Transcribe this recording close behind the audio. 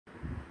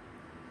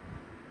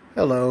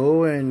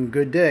Hello and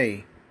good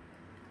day.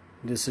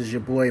 This is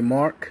your boy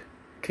Mark,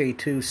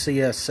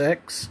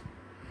 K2CSX,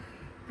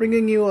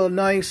 bringing you a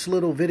nice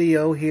little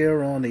video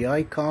here on the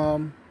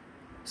Icom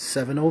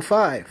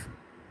 705.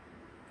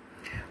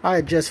 I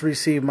had just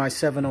received my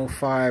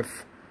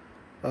 705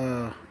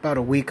 about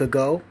a week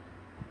ago,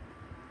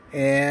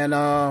 and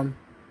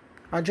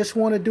I just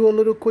want to do a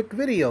little quick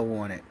video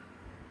on it.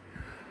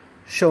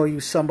 Show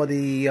you some of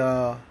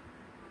the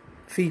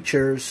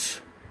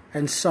features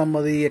and some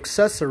of the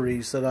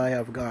accessories that I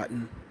have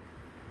gotten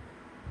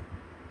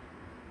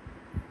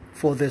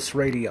for this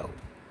radio.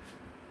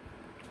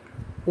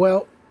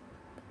 Well,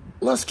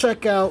 let's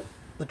check out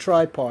the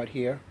tripod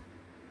here.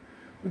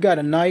 We got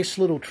a nice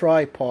little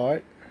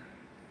tripod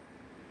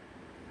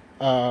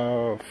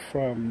from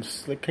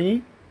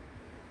Slicky,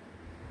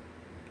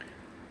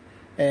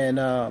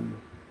 and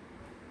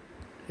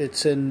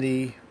it's in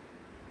the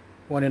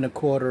 1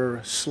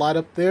 1/4 slot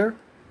up there.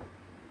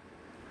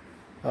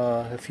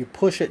 If you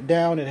push it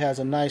down, it has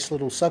a nice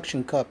little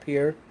suction cup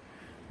here,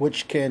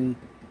 which can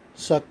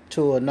suck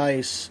to a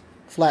nice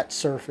flat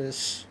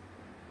surface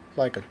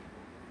like a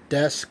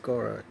desk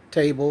or a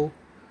table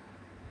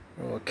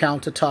or a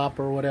countertop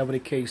or whatever the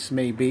case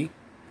may be.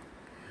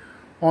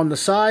 On the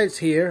sides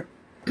here,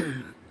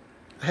 I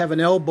have an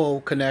elbow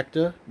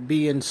connector,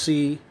 B and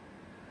C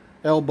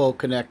elbow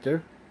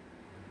connector.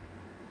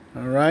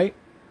 Alright.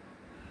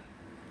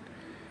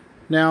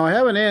 Now I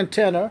have an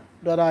antenna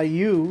that I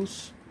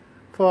use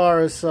as far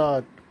as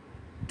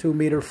 2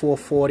 meter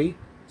 440,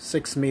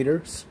 6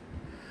 meters.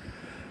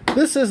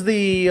 This is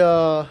the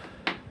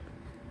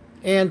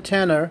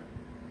antenna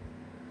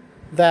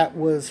that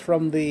was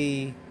from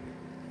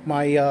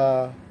my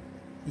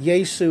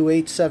Yaesu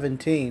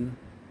 817.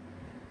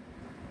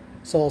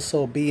 It's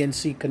also a B and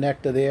C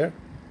connector there.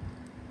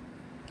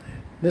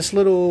 This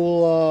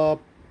little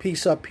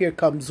piece up here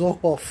comes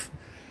off.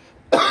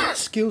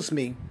 Excuse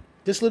me.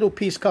 This little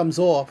piece comes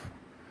off,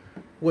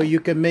 where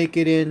you can make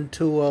it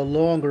into a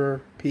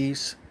longer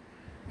piece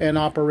and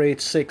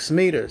operate 6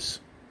 meters.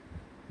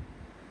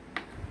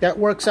 That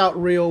works out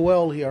real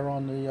well here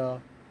on the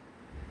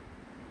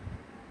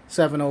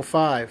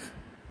 705.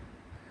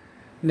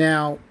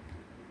 Now,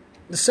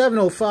 the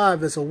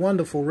 705 is a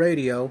wonderful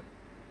radio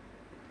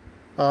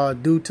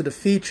due to the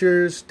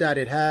features that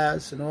it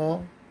has and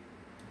all.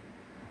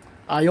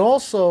 I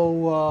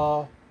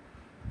also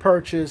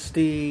purchased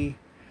the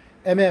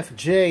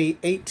MFJ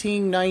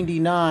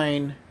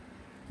 1899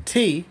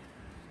 T,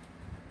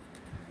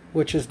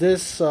 which is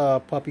this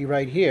puppy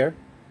right here,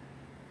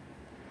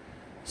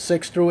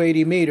 6 through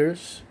 80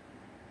 meters,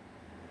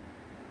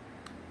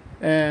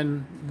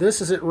 and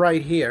this is it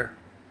right here.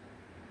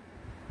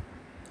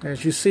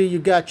 As you see, you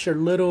got your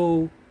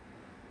little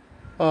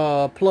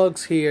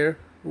plugs here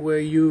where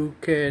you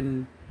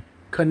can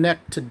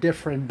connect to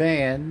different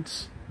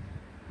bands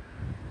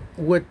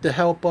with the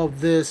help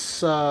of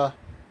this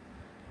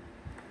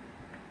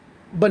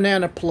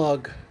banana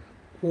plug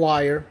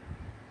wire.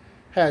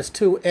 Has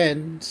 2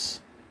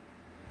 ends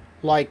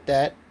like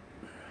that,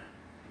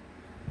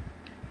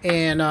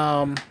 and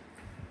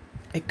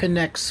it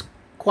connects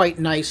quite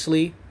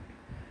nicely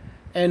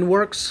and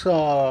works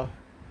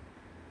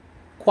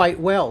quite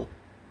well.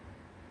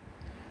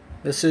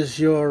 This is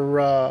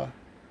your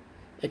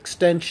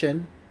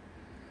extension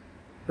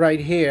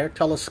right here,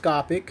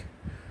 telescopic,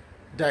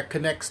 that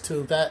connects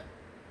to that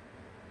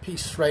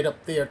piece right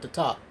up there at the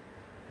top.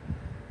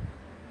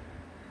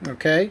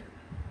 Okay.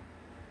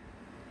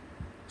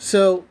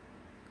 So,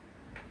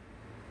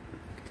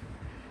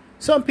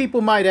 some people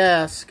might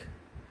ask,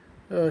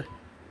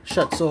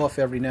 shuts off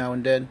every now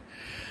and then.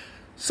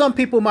 Some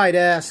people might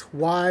ask,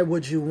 why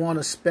would you want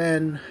to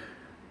spend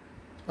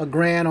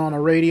 $1,000 on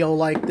a radio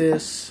like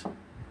this?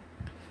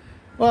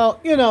 Well,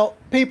 you know,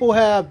 people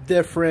have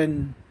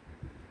different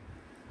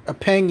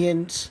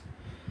opinions.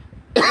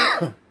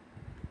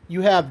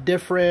 You have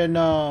different,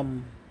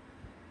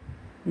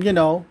 you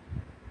know,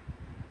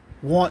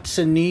 wants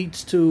and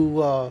needs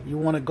to, you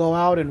want to go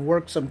out and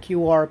work some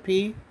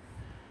QRP,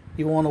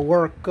 you want to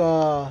work,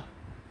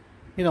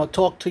 you know,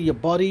 talk to your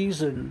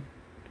buddies and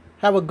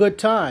have a good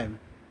time.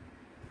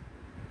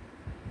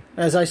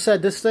 As I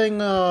said, this thing,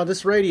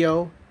 this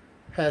radio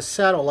has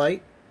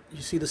satellite.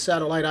 You see the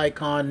satellite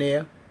icon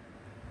there.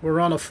 We're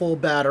on a full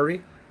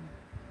battery.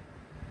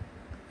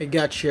 It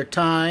got your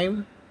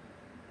time.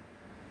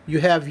 You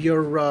have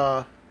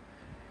your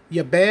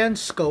band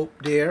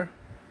scope there.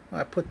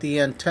 I put the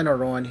antenna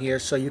on here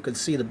so you can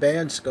see the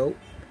band scope.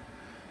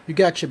 You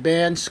got your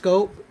band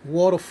scope,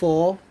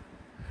 waterfall.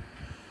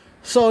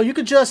 So you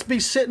could just be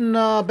sitting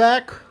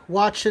back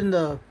watching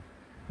the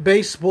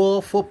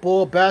baseball,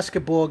 football,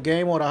 basketball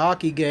game or the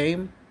hockey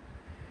game.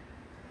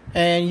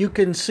 And you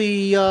can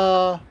see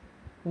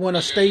when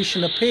a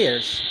station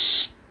appears.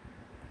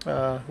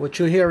 What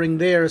you're hearing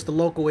there is the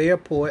local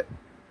airport.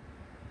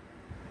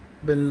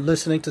 Been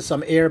listening to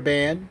some air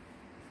band.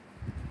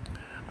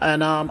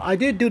 And I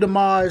did do the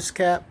Mars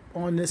cap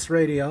on this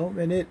radio,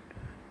 and it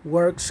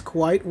works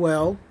quite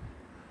well.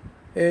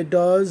 It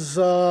does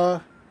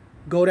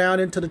go down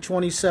into the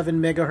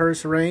 27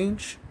 megahertz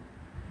range.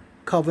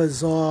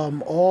 covers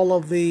all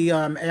of the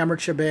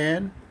amateur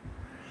band.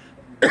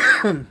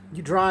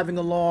 You're driving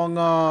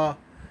along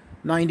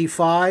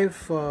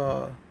 95,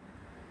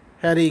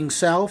 heading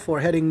south or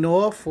heading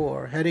north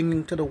or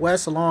heading to the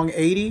west along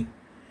 80.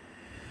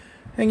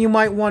 And you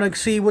might want to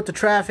see what the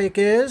traffic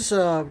is.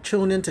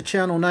 Tune into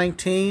channel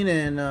 19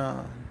 and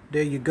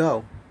there you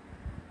go.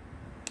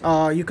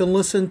 You can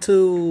listen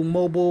to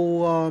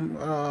mobile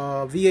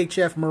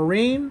VHF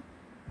Marine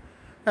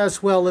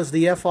as well as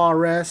the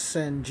FRS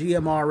and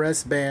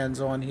GMRS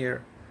bands on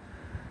here.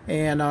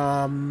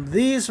 And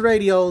these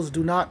radios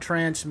do not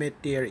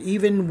transmit there.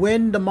 Even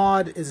when the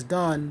mod is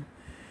done,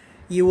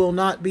 you will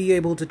not be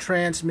able to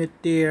transmit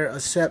there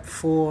except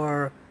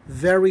for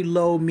very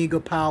low mega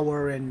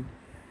power, and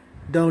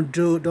don't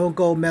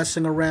go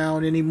messing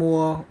around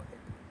anymore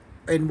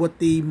and what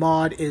the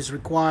mod is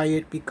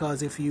required,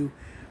 because if you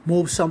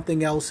move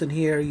something else in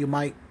here you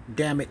might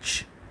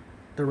damage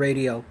the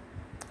radio.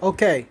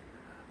 Okay,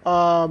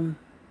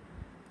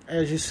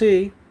 as you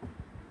see,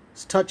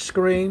 it's touch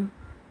screen,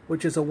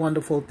 which is a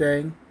wonderful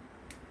thing.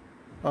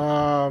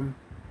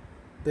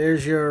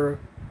 There's your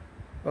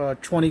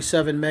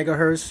 27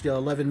 megahertz, your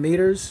 11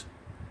 meters,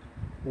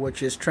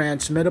 which is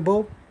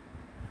transmittable.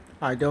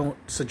 I don't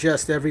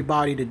suggest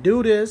everybody to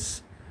do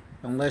this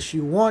unless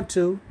you want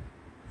to.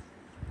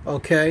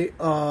 Okay,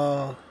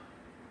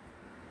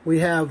 we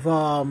have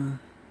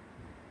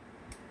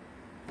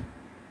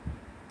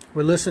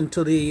we listen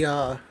to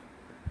the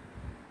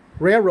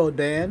railroad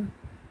band.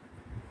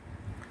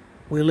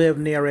 We live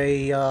near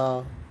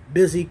a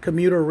busy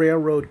commuter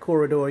railroad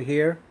corridor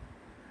here,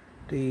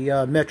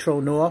 the Metro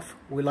North.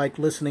 We like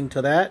listening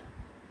to that.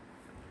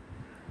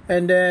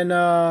 And then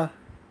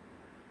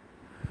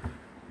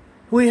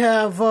we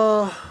have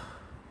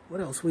what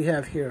else we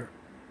have here?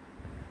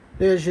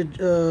 There's your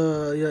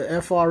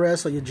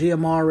FRS or your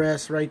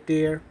GMRS right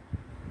there.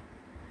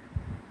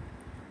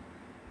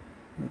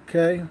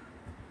 Okay,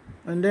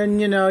 and then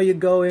you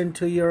go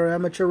into your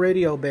amateur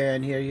radio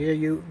band here.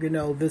 You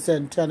know this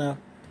antenna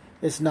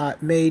is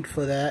not made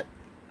for that.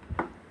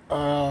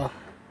 I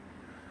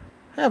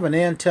have an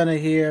antenna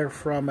here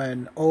from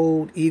an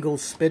old Eagle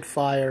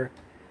Spitfire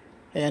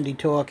handy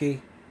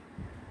talkie,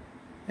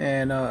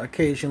 and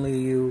occasionally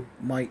you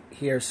might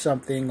hear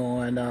something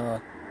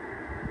on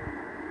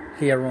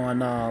here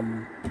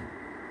on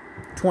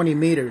 20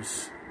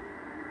 meters.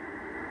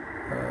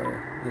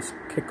 Just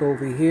kick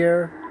over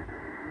here.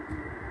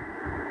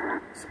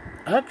 It's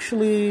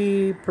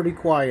actually pretty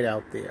quiet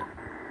out there.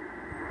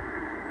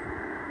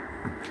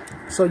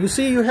 So you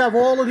see, you have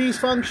all of these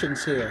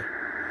functions here.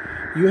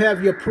 You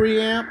have your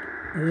preamp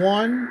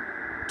 1,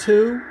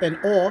 2, and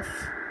off.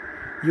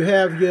 You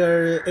have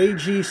your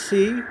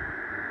AGC,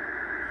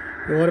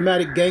 your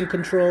automatic gain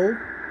control.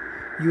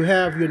 You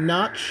have your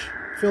notch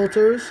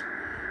filters,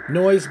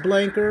 noise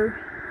blanker,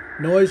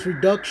 noise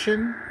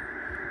reduction,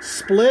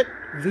 split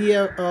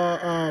via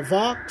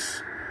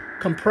Vox,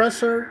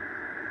 compressor.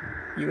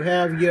 You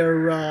have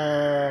your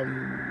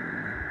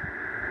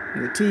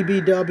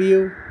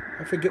TBW.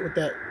 I forget what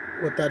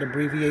that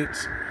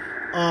abbreviates.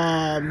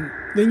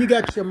 Then you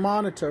got your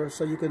monitor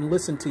so you can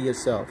listen to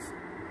yourself.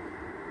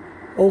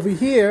 Over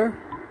here,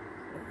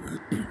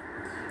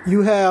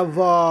 you have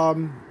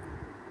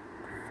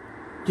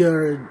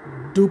your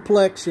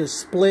duplex, your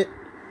split,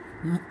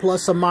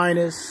 plus or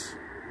minus,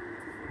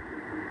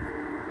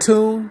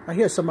 tune. I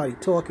hear somebody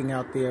talking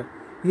out there.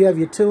 You have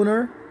your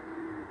tuner.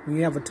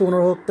 You have a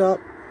tuner hooked up.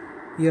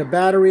 Your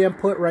battery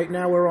input. Right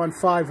now we're on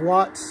 5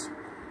 watts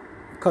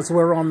because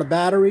we're on the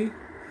battery.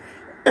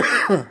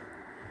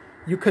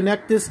 You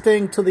connect this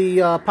thing to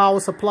the power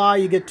supply,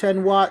 you get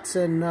 10 watts,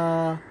 and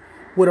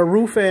with a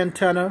roof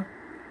antenna,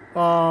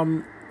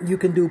 you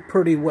can do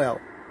pretty well.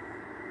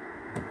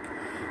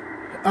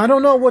 I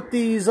don't know what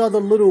these other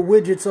little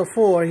widgets are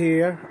for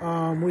here.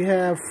 We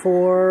have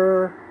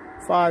 4,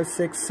 5,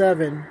 6,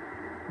 7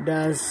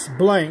 that's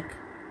blank.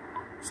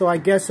 So I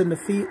guess in the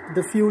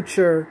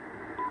future,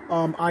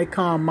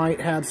 Icom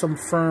might have some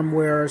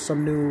firmware or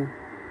some new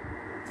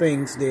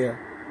things there.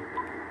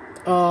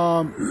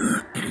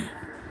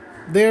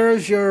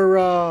 There's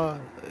your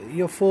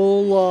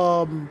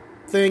full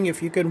thing.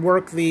 If you can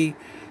work the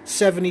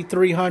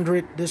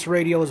 7300, this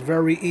radio is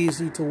very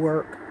easy to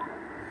work.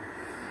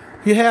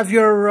 You have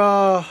your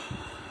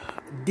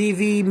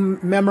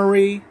DV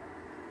memory,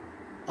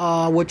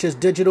 which is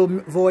digital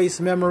voice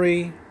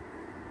memory.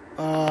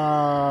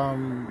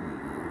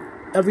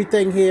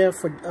 Everything here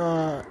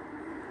for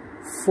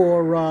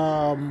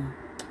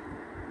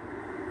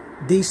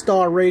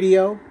D-Star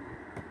radio.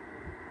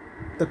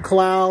 The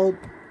cloud.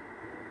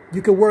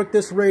 You can work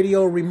this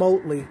radio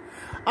remotely.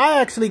 I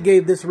actually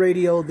gave this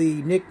radio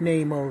the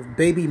nickname of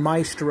Baby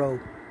Maestro,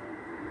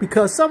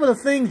 because some of the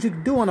things you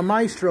can do on a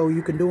Maestro,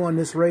 you can do on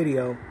this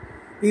radio.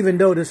 Even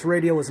though this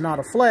radio is not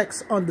a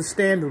flex,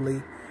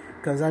 understandably,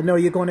 because I know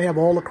you're going to have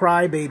all the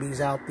crybabies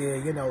out there,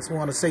 so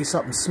want to say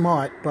something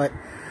smart. But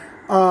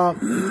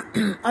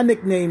I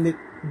nicknamed it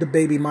the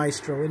Baby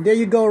Maestro. And there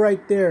you go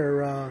right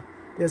there.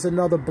 There's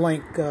another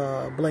blank,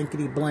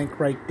 blankety blank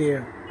right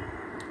there.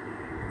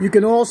 You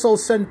can also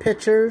send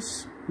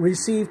pictures,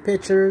 receive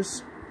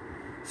pictures.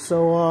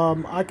 So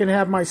I can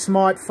have my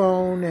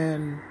smartphone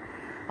and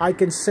I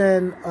can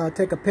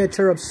take a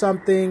picture of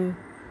something,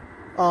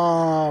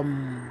 a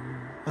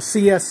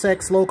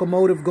CSX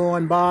locomotive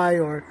going by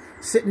or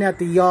sitting at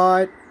the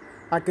yard.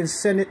 I can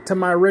send it to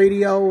my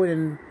radio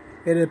and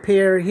it'll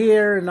appear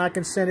here, and I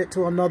can send it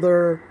to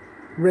another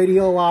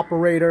radio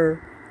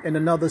operator in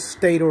another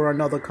state or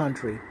another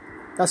country.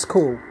 That's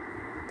cool.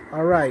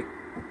 All right.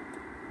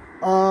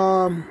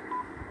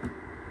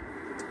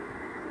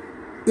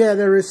 Yeah,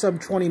 there is some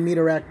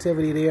 20-meter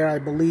activity there. I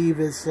believe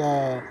it's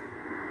the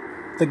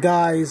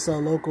guys,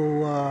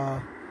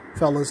 local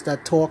fellas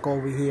that talk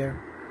over here.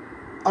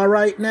 All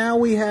right, now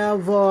we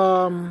have,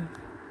 no,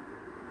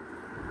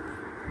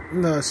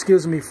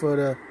 excuse me for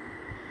the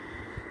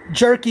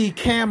jerky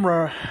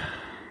camera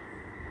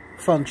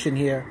function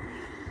here.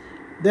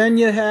 Then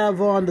you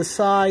have on the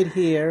side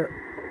here,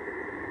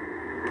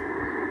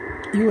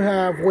 you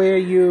have where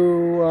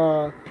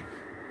you,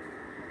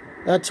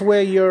 that's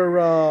where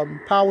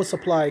your power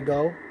supply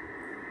go.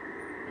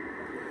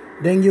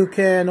 Then you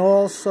can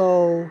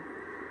also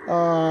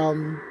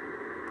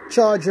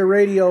charge your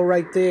radio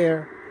right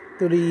there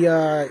through the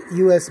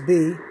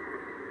USB.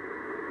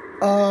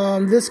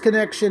 This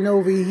connection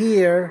over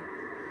here,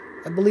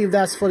 I believe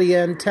that's for the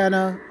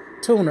antenna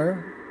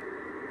tuner.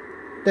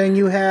 Then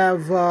you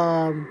have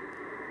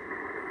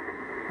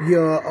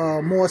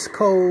your Morse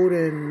code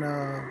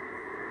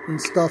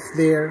and stuff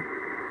there.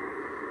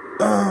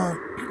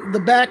 The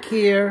back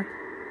here,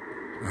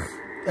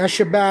 that's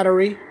your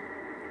battery.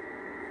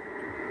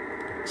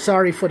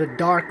 Sorry for the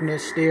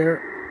darkness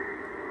there.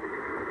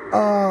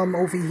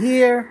 Over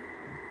here,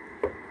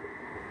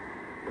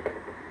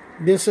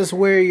 this is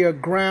where your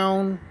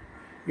ground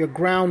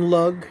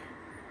lug.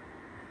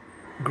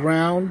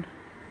 Ground.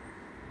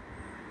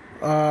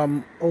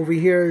 Over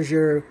here is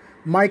your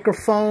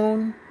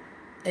microphone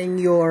and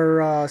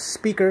your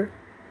speaker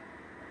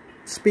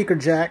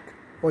jack,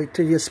 or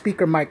to your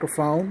speaker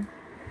microphone.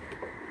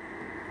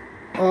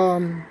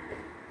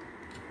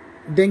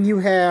 Then you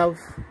have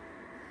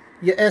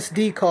your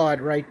SD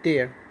card right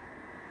there.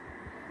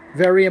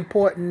 Very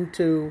important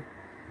to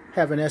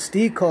have an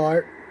SD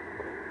card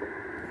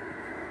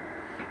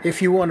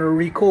if you want to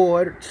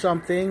record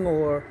something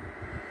or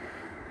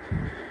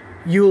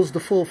use the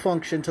full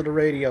function to the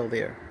radio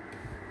there.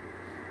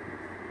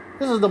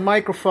 This is the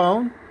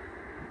microphone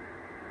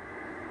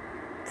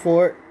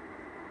for it.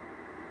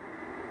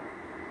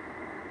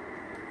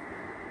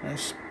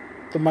 That's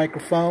the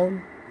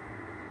microphone.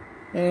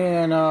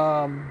 And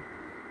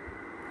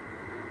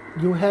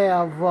you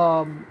have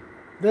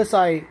this,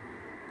 I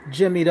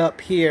jimmied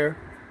up here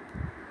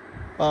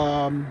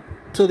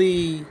to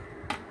the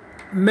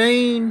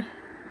main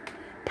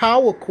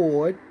power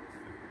cord.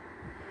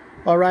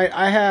 All right,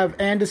 I have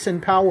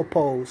Anderson power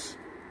poles.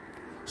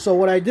 So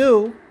what I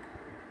do,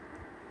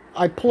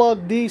 I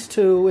plug these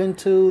two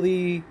into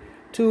the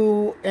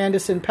two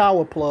Anderson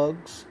power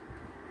plugs,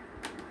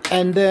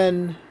 and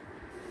then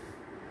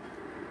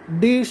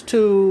these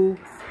two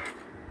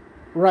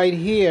right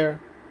here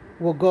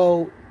will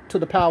go to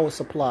the power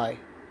supply,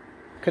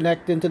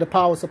 connect into the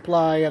power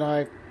supply, and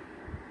I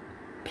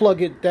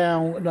plug it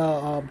down,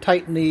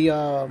 tighten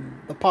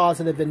the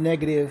positive and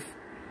negative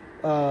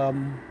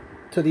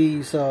to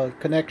these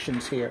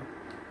connections here.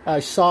 I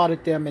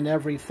soldered them and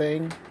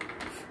everything.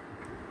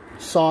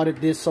 Soldered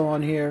this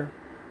on here.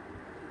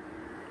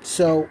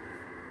 So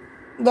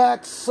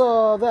that's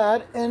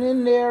that. And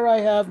in there I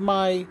have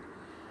my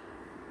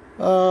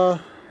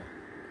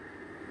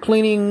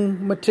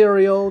cleaning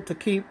material to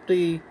keep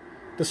the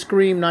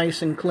screen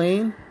nice and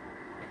clean.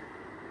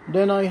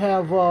 Then I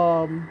have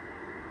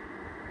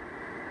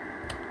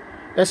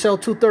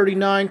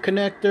SL239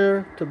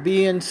 connector to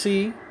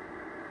BNC.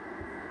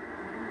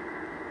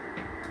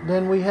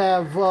 Then we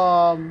have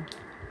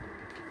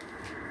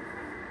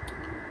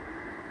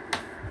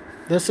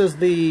this is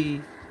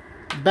the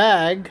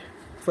bag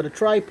for the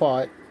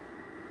tripod.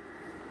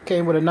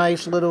 Came with a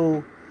nice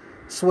little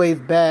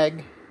suede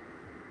bag.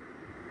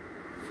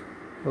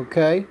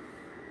 Okay.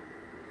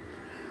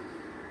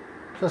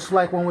 Just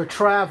like when we're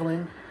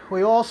traveling.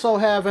 We also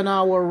have in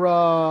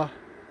our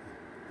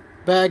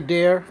bag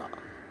there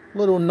a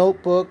little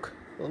notebook,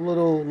 a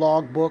little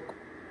log book.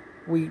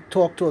 We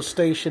talk to a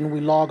station,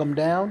 we log them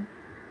down.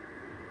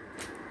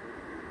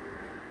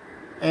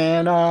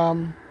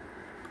 And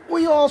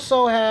we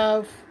also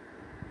have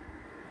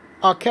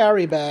our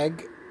carry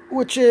bag,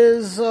 which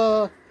is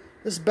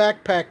this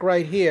backpack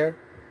right here.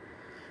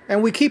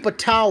 And we keep a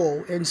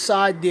towel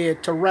inside there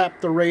to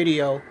wrap the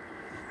radio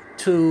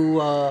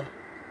to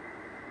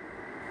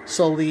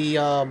so the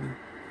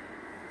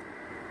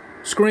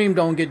screen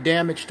don't get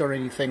damaged or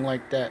anything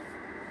like that.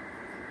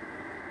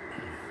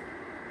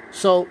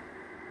 So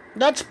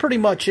that's pretty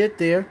much it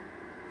there.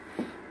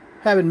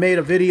 Haven't made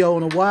a video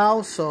in a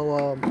while,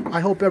 so I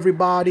hope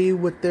everybody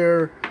with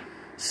their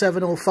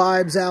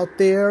 705s out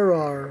there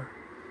are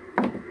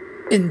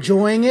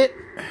enjoying it.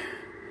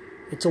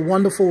 It's a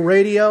wonderful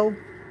radio.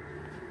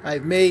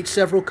 I've made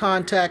several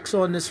contacts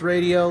on this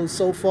radio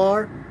so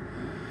far,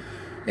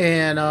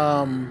 and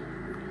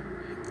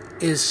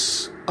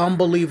it's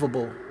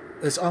unbelievable.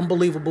 It's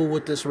unbelievable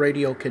what this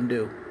radio can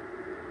do.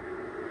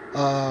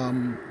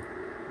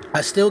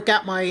 I still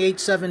got my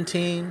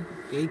 817.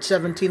 The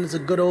 817 is a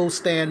good old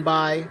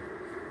standby.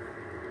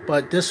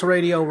 But this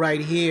radio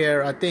right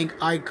here, I think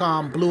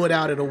Icom blew it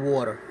out of the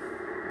water.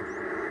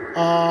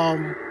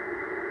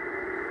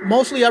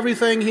 Mostly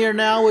everything here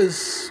now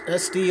is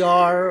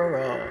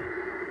SDR,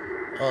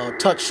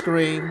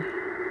 touchscreen.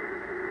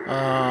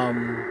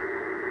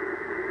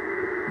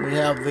 We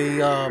have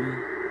the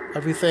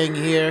everything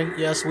here.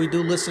 Yes, we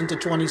do listen to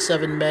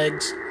 27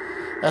 megs.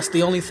 That's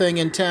the only thing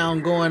in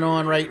town going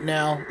on right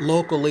now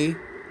locally,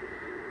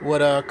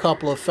 with a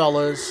couple of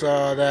fellas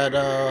that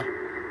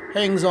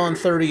hangs on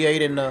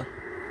 38 in the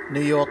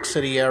New York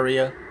City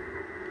area.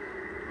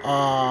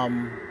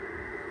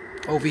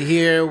 Over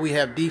here we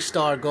have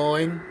D-Star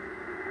going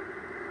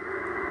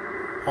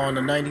on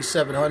the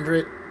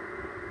 9700.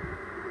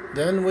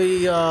 Then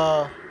we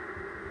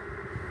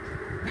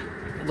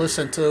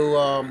listen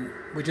to,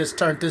 we just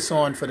turned this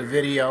on for the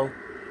video,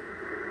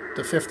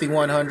 the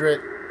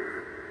 5100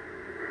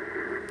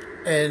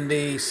 and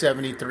the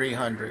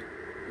 7300.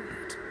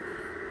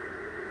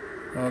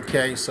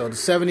 Okay, so the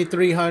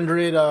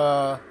 7300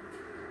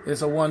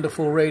 is a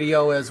wonderful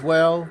radio as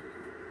well,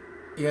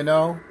 you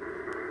know.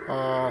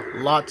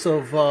 Lots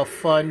of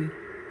fun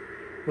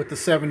with the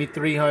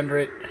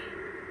 7300.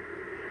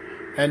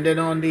 And then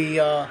on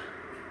the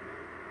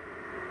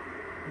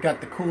got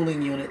the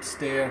cooling units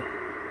there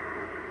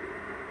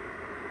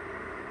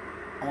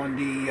on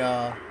the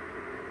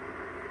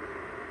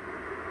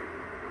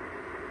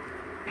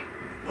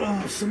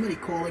oh, somebody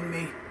calling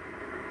me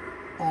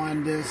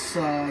on this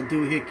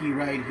doohickey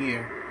right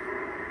here.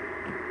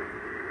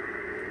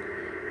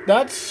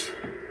 That's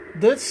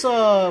this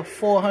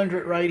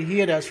 400 right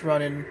here that's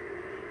running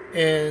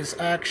is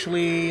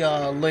actually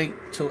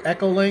linked to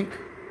Echolink.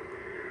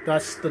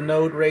 That's the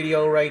node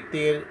radio right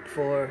there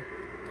for,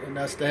 and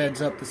that's the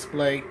heads-up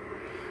display.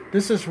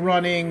 This is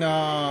running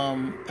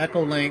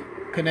Echolink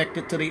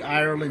connected to the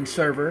Ireland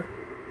server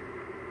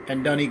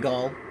and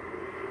Donegal.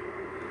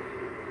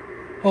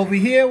 Over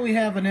here we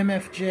have an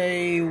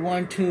MFJ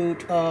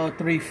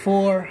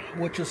 1234,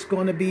 which is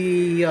going to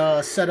be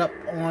set up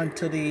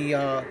onto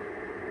the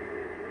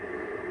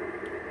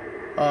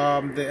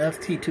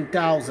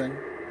FT2000.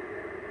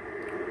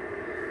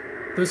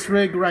 This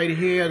rig right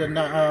here, the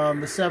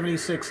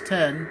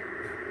 7610,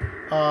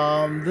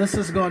 this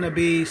is going to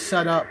be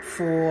set up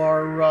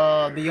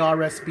for the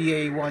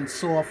RSBA1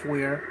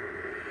 software,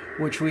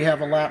 which we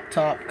have a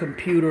laptop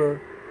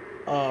computer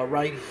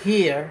right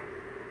here.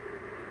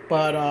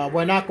 But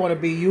we're not going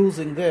to be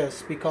using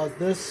this because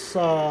this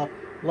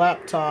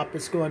laptop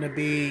is going to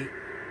be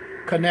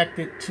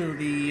connected to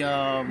the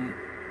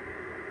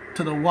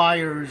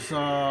wires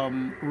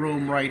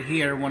room right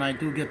here when I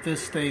do get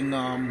this thing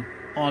on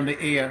the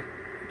air,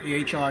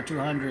 the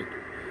HR200.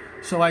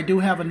 So I do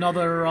have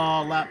another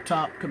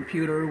laptop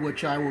computer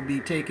which I will be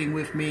taking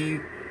with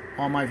me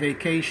on my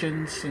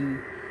vacations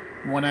and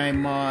when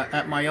I'm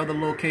at my other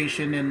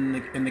location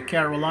in the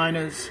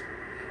Carolinas,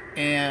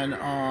 and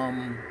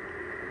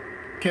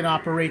can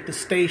operate the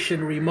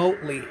station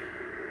remotely.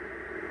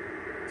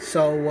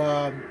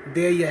 So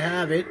there you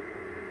have it.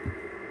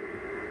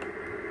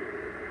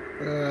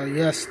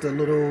 Yes, the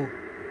little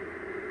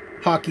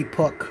hockey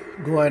puck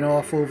going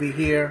off over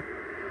here,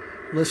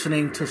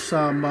 listening to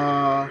some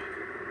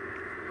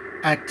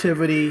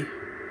activity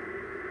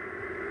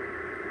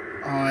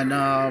on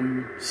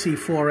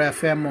C4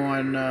 FM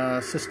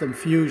on System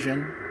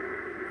Fusion.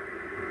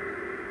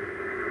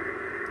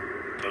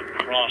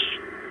 Across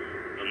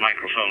the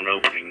microphone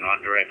opening,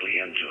 not directly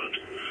into it.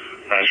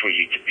 That's where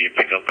you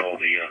pick up all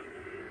the...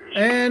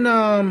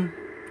 And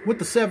with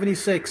the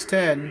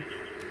 7610,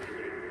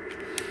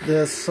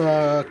 this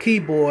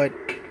keyboard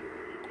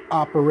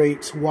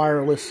operates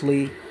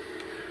wirelessly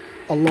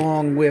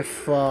along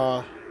with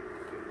the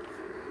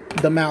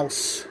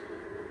mouse.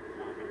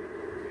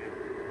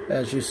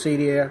 As you see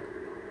there,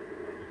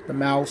 the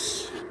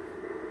mouse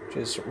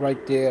just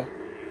right there.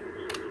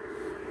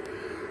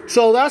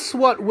 So that's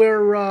what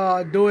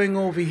we're doing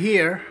over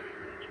here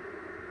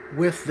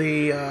with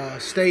the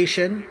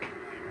station.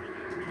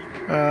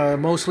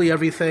 Mostly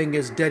everything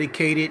is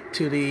dedicated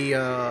to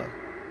the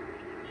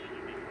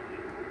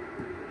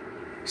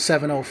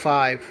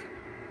 705.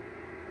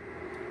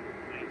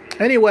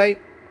 Anyway,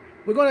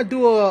 we're going to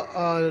do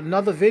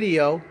another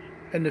video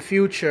in the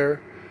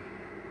future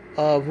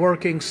of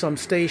working some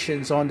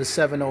stations on the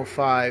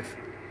 705.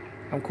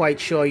 I'm quite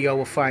sure y'all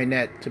will find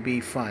that to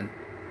be fun.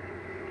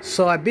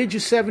 So I bid you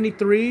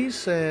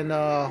 73s and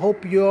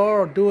hope you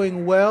all are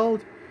doing well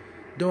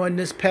during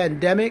this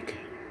pandemic.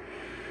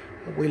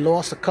 We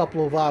lost a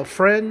couple of our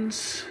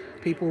friends,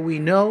 people we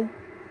know,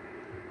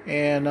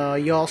 and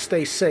y'all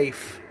stay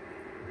safe.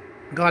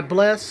 God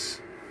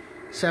bless.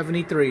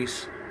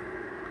 73s.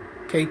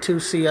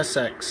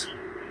 K2CSX.